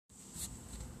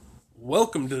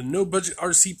Welcome to the No Budget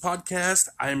RC Podcast.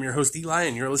 I am your host Eli,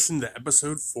 and you're listening to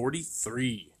episode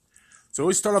 43. So, I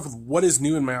always start off with what is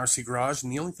new in my RC garage,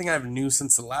 and the only thing I have new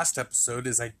since the last episode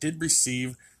is I did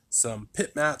receive some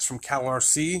pit mats from Cal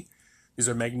RC. These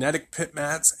are magnetic pit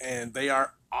mats, and they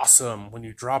are awesome. When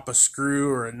you drop a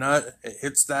screw or a nut, it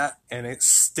hits that and it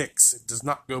sticks. It does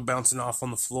not go bouncing off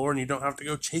on the floor, and you don't have to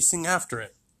go chasing after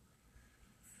it.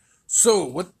 So,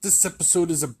 what this episode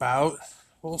is about.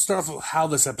 Well, we'll start off with how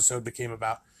this episode became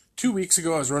about. 2 weeks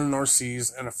ago, I was running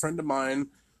RCs, and a friend of mine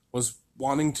was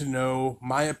wanting to know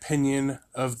my opinion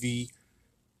of the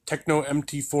Tekno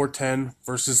MT410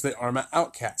 versus the Arrma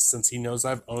Outcast, since he knows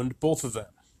I've owned both of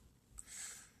them.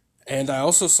 And I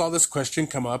also saw this question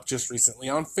come up just recently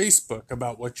on Facebook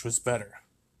about which was better.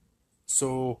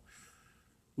 So,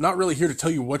 I'm not really here to tell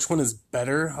you which one is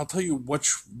better. I'll tell you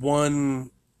which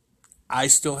one I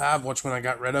still have, which one I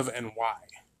got rid of, and why.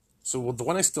 So the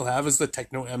one I still have is the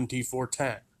Tekno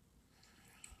MT410.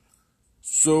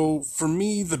 So for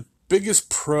me, the biggest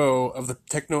pro of the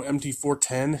Tekno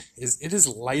MT410 is it is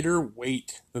lighter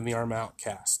weight than the Arrma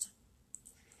Outcast.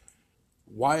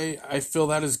 Why I feel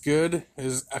that is good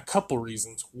is a couple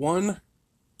reasons. One,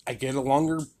 I get a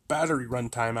longer battery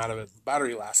runtime out of it. The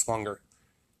battery lasts longer,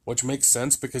 which makes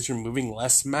sense because you're moving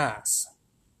less mass.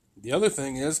 The other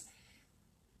thing is,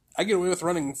 I get away with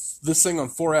running this thing on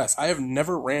 4S. I have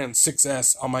never ran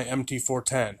 6S on my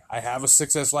MT410. I have a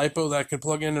 6S LiPo that I can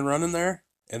plug in and run in there,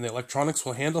 and the electronics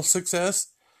will handle 6S.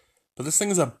 But this thing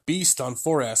is a beast on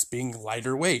 4S, being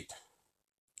lighter weight.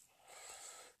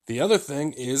 The other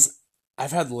thing is,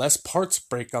 I've had less parts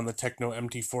break on the Tekno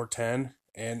MT410,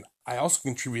 and I also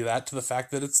contribute that to the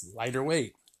fact that it's lighter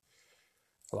weight.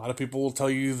 A lot of people will tell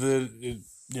you that,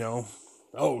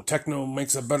 oh, Tekno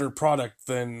makes a better product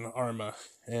than Arrma.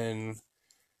 And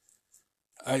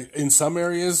in some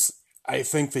areas, I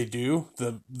think they do.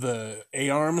 The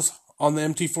A-arms on the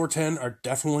MT410 are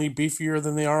definitely beefier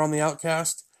than they are on the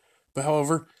Outcast. But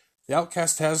however, the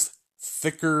Outcast has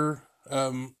thicker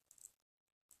drive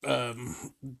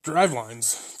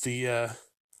lines. The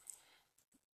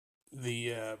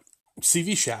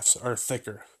CV shafts are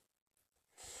thicker.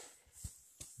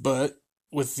 But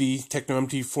with the Tekno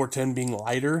MT410 being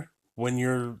lighter,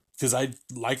 because I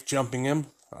like jumping him,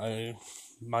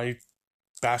 my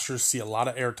bashers see a lot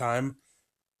of airtime,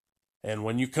 and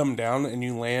when you come down and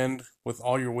you land with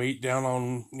all your weight down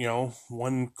on,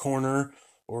 one corner,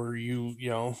 or you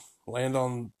land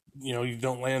on, you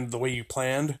don't land the way you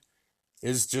planned,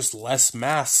 is just less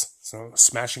mass, so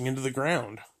smashing into the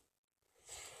ground.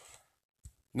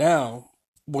 Now,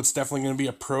 what's definitely going to be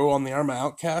a pro on the Arrma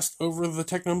Outcast over the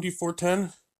Tekno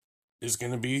MT410 is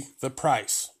going to be the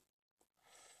price.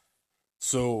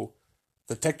 So,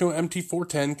 the Tekno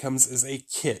MT410 comes as a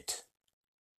kit.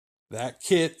 That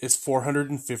kit is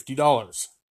 $450.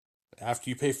 After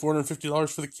you pay $450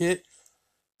 for the kit,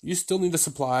 you still need to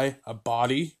supply a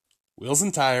body, wheels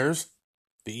and tires,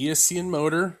 the ESC and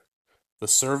motor, the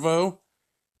servo,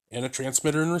 and a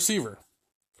transmitter and receiver.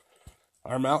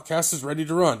 Arrma Outcast is ready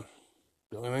to run.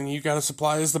 The only thing you gotta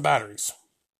supply is the batteries.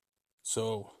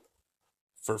 So,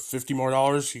 for $50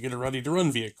 more, you get a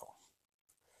ready-to-run vehicle.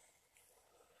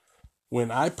 When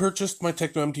I purchased my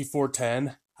Tekno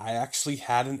MT410, I actually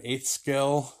had an 8th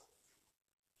scale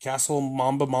Castle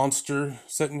Mamba Monster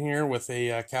sitting here with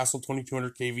a Castle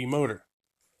 2200 kV motor.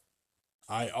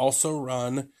 I also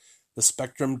run the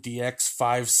Spektrum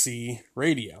DX5C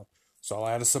radio. So all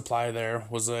I had to supply there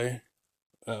was a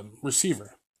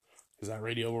receiver, because that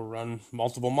radio will run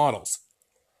multiple models.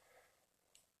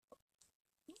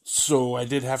 So I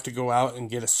did have to go out and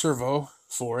get a servo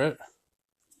for it,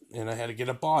 and I had to get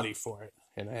a body for it,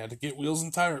 and I had to get wheels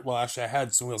and tires. Well, actually, I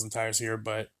had some wheels and tires here,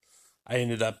 but I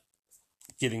ended up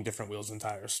getting different wheels and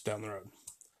tires down the road.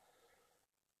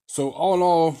 So all in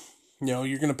all,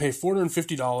 you're going to pay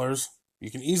 $450.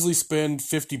 You can easily spend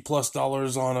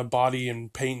 $50+ on a body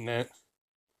and painting it.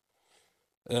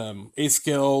 8th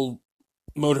scale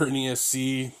motor and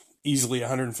ESC, easily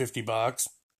 $150.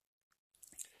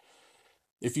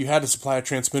 If you had to supply a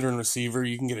transmitter and receiver,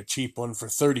 you can get a cheap one for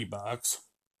 $30.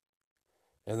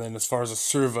 And then as far as a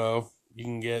servo, you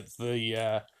can get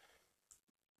the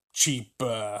cheap,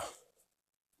 I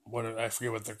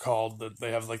forget what they're called.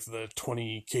 They have like the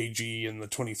 20 kg and the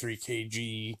 23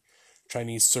 kg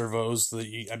Chinese servos.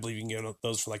 I believe you can get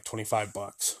those for like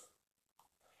 $25.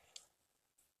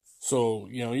 So,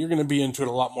 you're going to be into it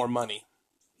a lot more money.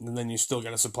 And then you still got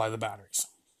to supply the batteries.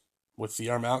 With the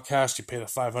Arrma Outcast, you pay the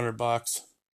 $500.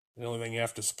 The only thing you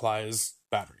have to supply is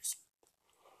batteries.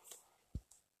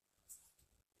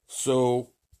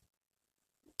 So,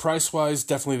 price-wise,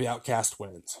 definitely the Outcast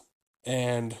wins.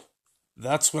 And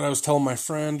that's what I was telling my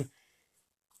friend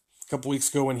a couple weeks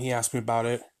ago when he asked me about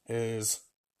it. Is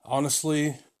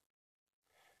honestly,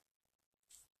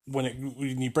 when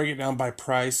you break it down by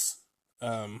price,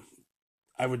 um,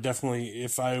 I would definitely,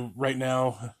 if I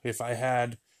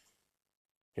had,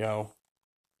 you know,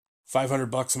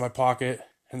 $500 in my pocket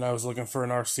and I was looking for an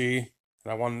RC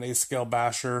and I wanted an 8 scale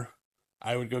basher,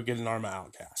 I would go get an Arma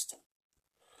Outcast.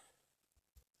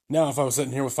 Now, if I was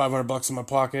sitting here with $500 in my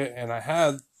pocket and I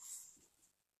had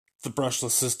the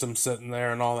brushless system sitting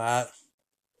there and all that,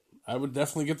 I would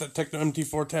definitely get that Techno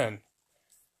MT410.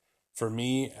 For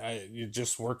me, it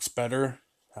just works better.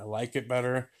 I like it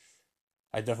better.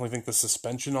 I definitely think the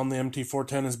suspension on the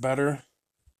MT410 is better.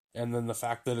 And then the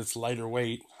fact that it's lighter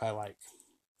weight, I like.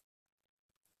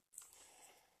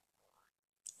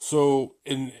 So,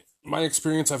 in my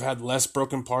experience, I've had less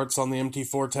broken parts on the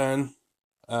MT410.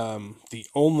 The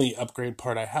only upgrade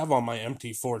part I have on my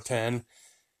MT410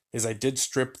 is I did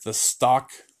strip the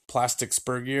stock plastic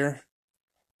spur gear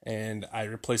and I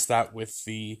replaced that with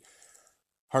the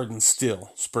hardened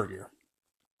steel spur gear.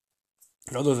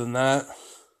 Other than that,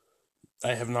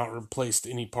 I have not replaced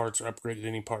any parts or upgraded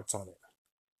any parts on it.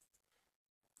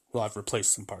 Well, I've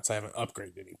replaced some parts. I haven't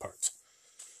upgraded any parts.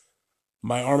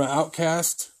 My Arma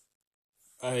Outcast,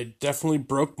 I definitely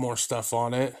broke more stuff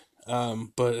on it.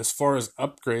 But as far as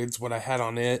upgrades, what I had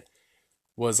on it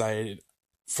was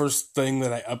first thing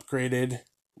that I upgraded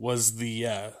was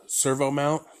the servo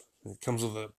mount. It comes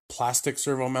with a plastic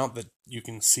servo mount that you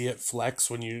can see it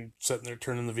flex when you're sitting there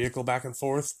turning the vehicle back and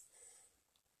forth.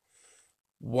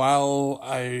 When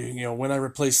I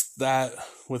replaced that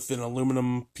with an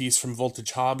aluminum piece from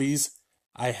Voltage Hobbies,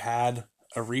 I had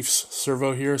a Reefs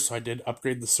servo here, so I did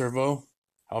upgrade the servo.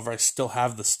 However, I still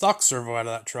have the stock servo out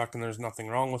of that truck, and there's nothing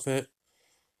wrong with it.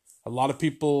 A lot of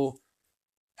people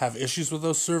have issues with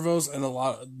those servos and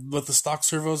with the stock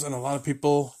servos, and a lot of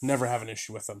people never have an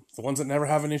issue with them. The ones that never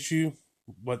have an issue,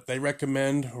 what they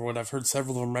recommend, or what I've heard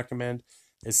several of them recommend,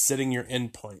 is setting your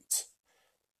endpoints.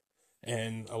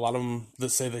 And a lot of them that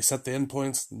say they set the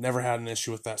endpoints never had an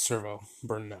issue with that servo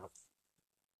burning out.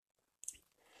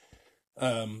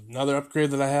 Another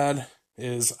upgrade that I had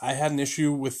is I had an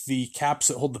issue with the caps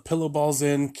that hold the pillow balls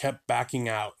in kept backing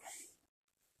out.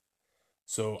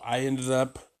 So I ended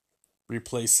up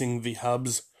replacing the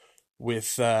hubs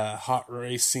with Hot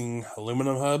Racing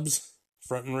aluminum hubs,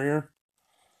 front and rear,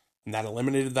 and that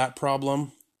eliminated that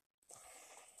problem.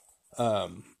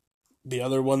 The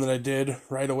other one that I did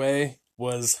right away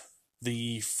was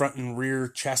the front and rear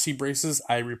chassis braces.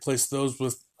 I replaced those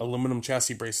with aluminum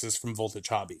chassis braces from Voltage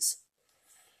Hobbies.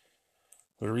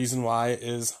 The reason why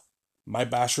is my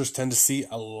bashers tend to see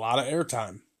a lot of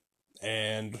airtime,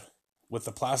 and with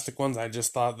the plastic ones, I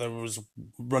just thought there was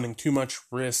running too much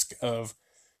risk of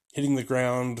hitting the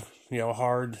ground,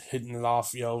 hard, hitting it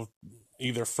off,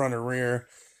 either front or rear,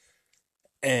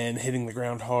 and hitting the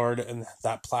ground hard, and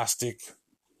that plastic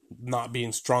not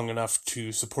being strong enough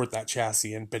to support that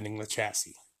chassis and bending the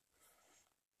chassis.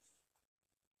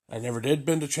 I never did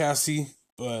bend a chassis,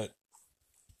 but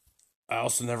I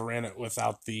also never ran it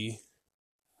without the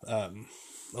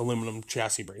aluminum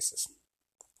chassis braces.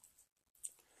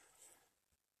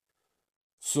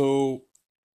 So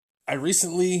I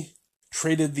recently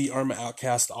traded the Arma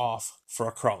Outcast off for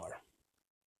a crawler.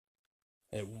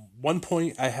 At one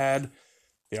point, I had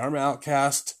the Arma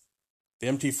Outcast, the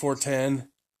MT410,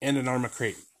 and an Arma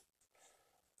Kraton.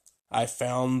 I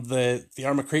found that the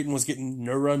Arma Kraton was getting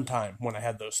no run time when I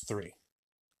had those three.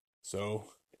 So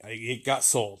it got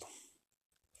sold.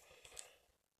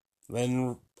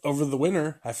 Then over the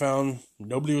winter, I found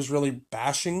nobody was really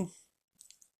bashing.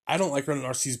 I don't like running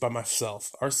RCs by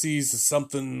myself. RCs is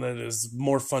something that is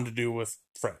more fun to do with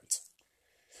friends.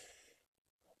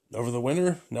 Over the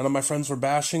winter, none of my friends were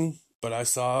bashing, but I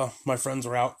saw my friends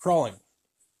were out crawling.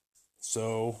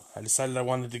 So I decided I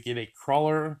wanted to get a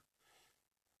crawler,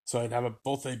 so I'd have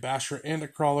both a basher and a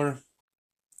crawler,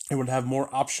 and would have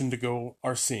more option to go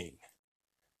RCing.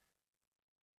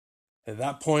 At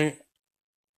that point,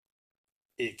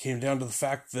 it came down to the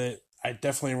fact that I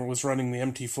definitely was running the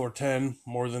MT410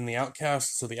 more than the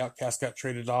Outcast, so the Outcast got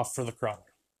traded off for the crawler.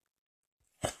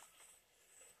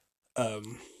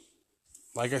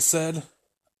 Like I said,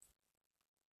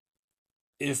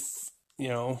 if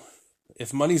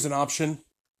money's an option,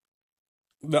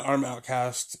 the Arma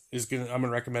Outcast I'm gonna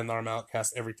recommend the Arma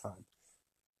Outcast every time.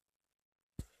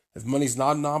 If money's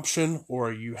not an option,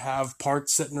 or you have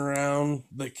parts sitting around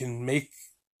that can make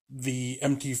the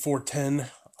MT410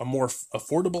 a more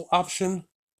affordable option,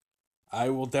 I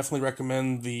will definitely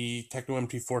recommend the Techno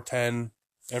MT410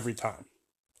 every time.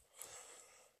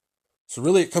 So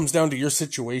really it comes down to your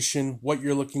situation, what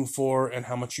you're looking for, and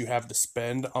how much you have to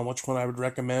spend on which one I would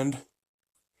recommend.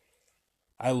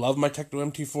 I love my Tekno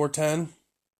MT410,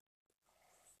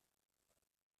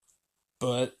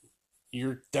 but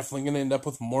you're definitely going to end up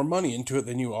with more money into it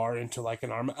than you are into like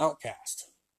an Arma Outcast.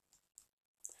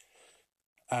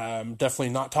 I'm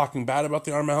definitely not talking bad about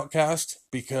the Arma Outcast,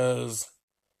 because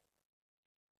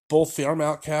both the Arma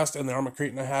Outcast and the Arma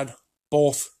Kraton I had,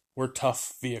 both were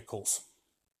tough vehicles.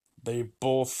 They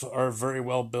both are very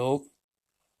well built.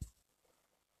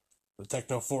 The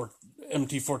Tekno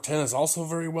MT410 is also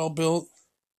very well built,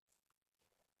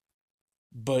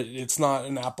 but it's not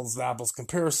an apples to apples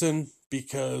comparison,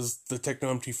 because the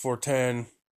Tekno MT410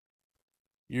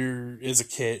 is a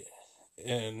kit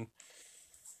and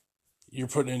you're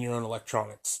putting in your own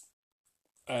electronics.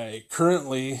 I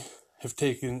currently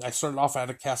I started off at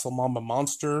a Castle Mamba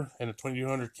Monster and a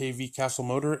 2200 kV Castle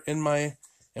motor in my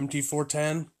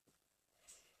MT410.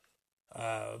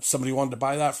 Somebody wanted to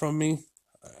buy that from me.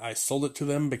 I sold it to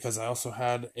them because I also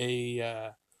had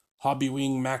a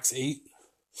Hobbywing Max 8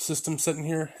 system sitting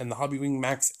here, and the Hobbywing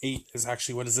Max 8 is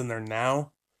actually what is in there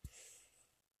now.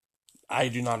 I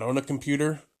do not own a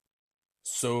computer,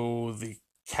 so the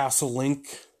Castle Link,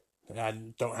 I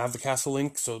don't have the Castle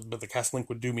Link, but the Castle Link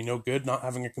would do me no good not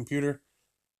having a computer.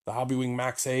 The Hobbywing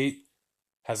Max 8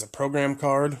 has a program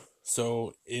card,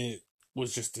 so it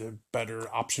was just a better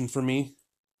option for me.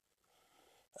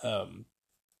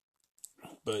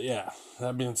 But yeah,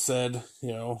 that being said,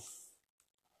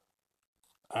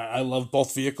 I love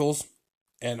both vehicles,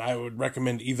 and I would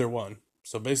recommend either one.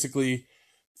 So basically,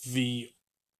 the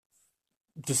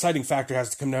deciding factor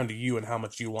has to come down to you and how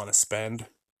much you want to spend.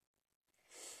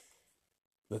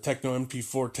 The Tekno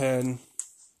MT410,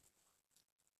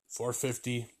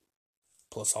 $450,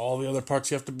 plus all the other parts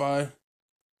you have to buy.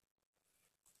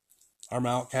 Arma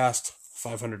Outcast,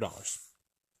 $500.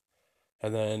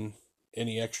 And then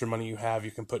any extra money you have, you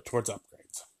can put towards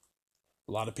upgrades.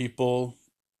 A lot of people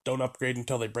don't upgrade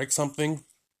until they break something.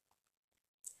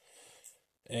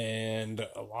 And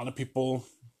a lot of people,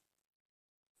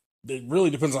 it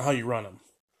really depends on how you run them.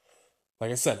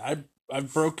 Like I said,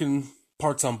 I've broken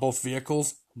parts on both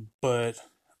vehicles, but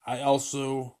I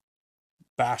also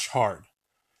bash hard.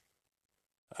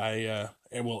 I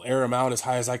will air them out as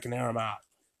high as I can air them out.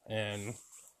 And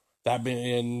that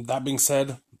being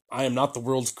said, I am not the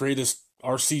world's greatest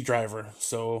RC driver,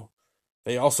 so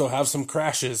they also have some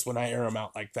crashes when I air them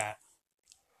out like that.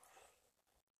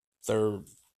 They're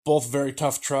both very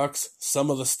tough trucks. Some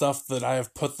of the stuff that I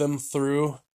have put them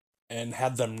through and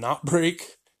had them not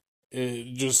break,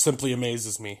 it just simply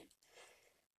amazes me.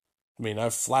 I mean,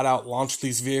 I've flat out launched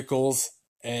these vehicles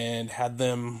and had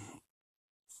them,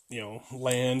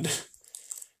 land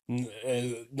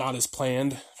not as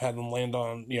planned. I've had them land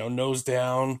on, nose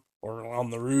down or on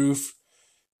the roof,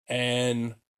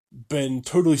 and been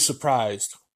totally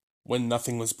surprised when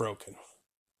nothing was broken.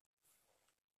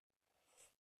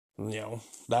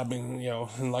 That being,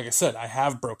 and like I said, I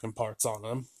have broken parts on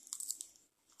them,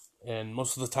 and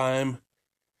most of the time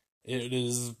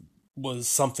was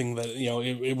something that,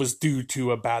 it was due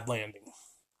to a bad landing.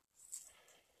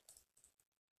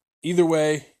 Either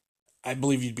way, I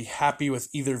believe you'd be happy with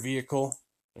either vehicle,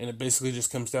 and it basically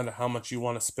just comes down to how much you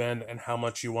want to spend and how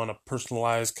much you want to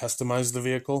personalize, customize the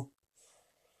vehicle.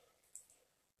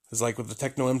 Because like with the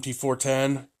Tekno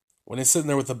MT410, when it's sitting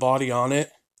there with the body on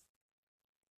it,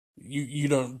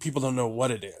 people don't know what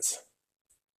it is.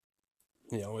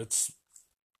 It's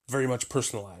very much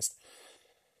personalized.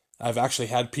 I've actually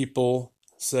had people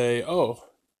say, "Oh,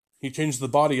 you changed the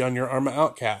body on your Arma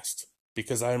Outcast,"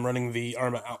 because I am running the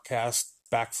Arma Outcast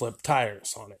backflip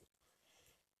tires on it.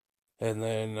 And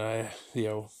then I,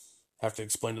 have to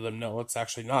explain to them, no, it's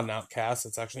actually not an Outcast,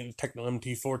 it's actually a Tekno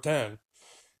MT410.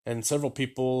 And several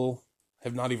people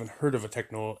have not even heard of a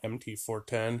Tekno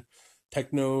MT410.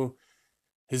 Tekno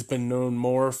has been known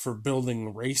more for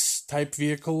building race type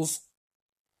vehicles.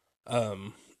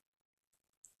 The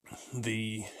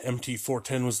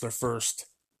MT410 was their first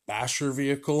basher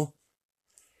vehicle,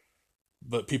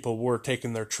 but people were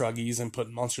taking their truggies and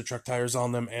putting monster truck tires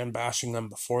on them and bashing them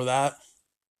before that.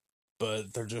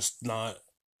 But they're just not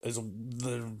as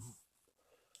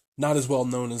well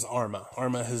known as Arma.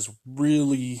 Arma has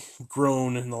really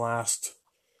grown in the last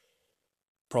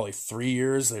probably 3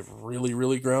 years. They've really,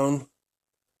 really grown.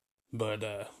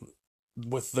 But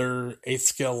with their 8th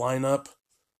scale lineup,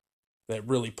 that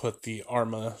really put the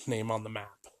Arma name on the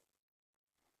map.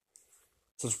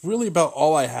 So it's really about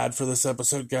all I had for this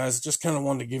episode, guys. I just kind of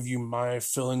wanted to give you my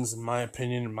feelings and my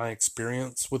opinion and my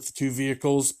experience with the two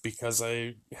vehicles, because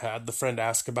I had the friend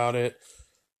ask about it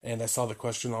and I saw the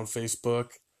question on Facebook.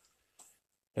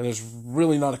 And there's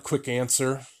really not a quick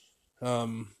answer.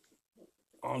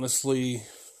 Honestly,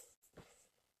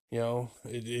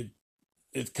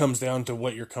 it comes down to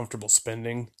what you're comfortable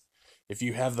spending. If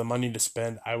you have the money to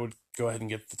spend, I would go ahead and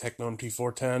get the Tekno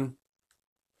MT410.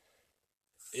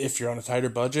 If you're on a tighter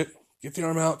budget, get the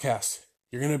Arrma Outcast.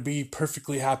 You're going to be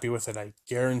perfectly happy with it. I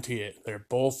guarantee it. They're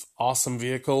both awesome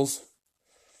vehicles.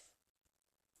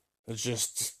 It's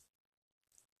just,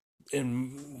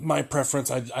 in my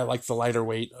preference, I like the lighter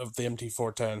weight of the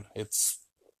MT410. It's,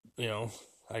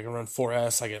 I can run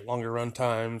 4S, I get longer run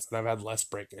times, and I've had less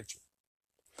breakage.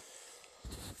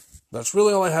 That's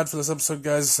really all I had for this episode,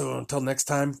 guys. So until next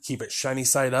time, keep it shiny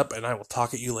side up, and I will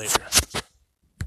talk at you later.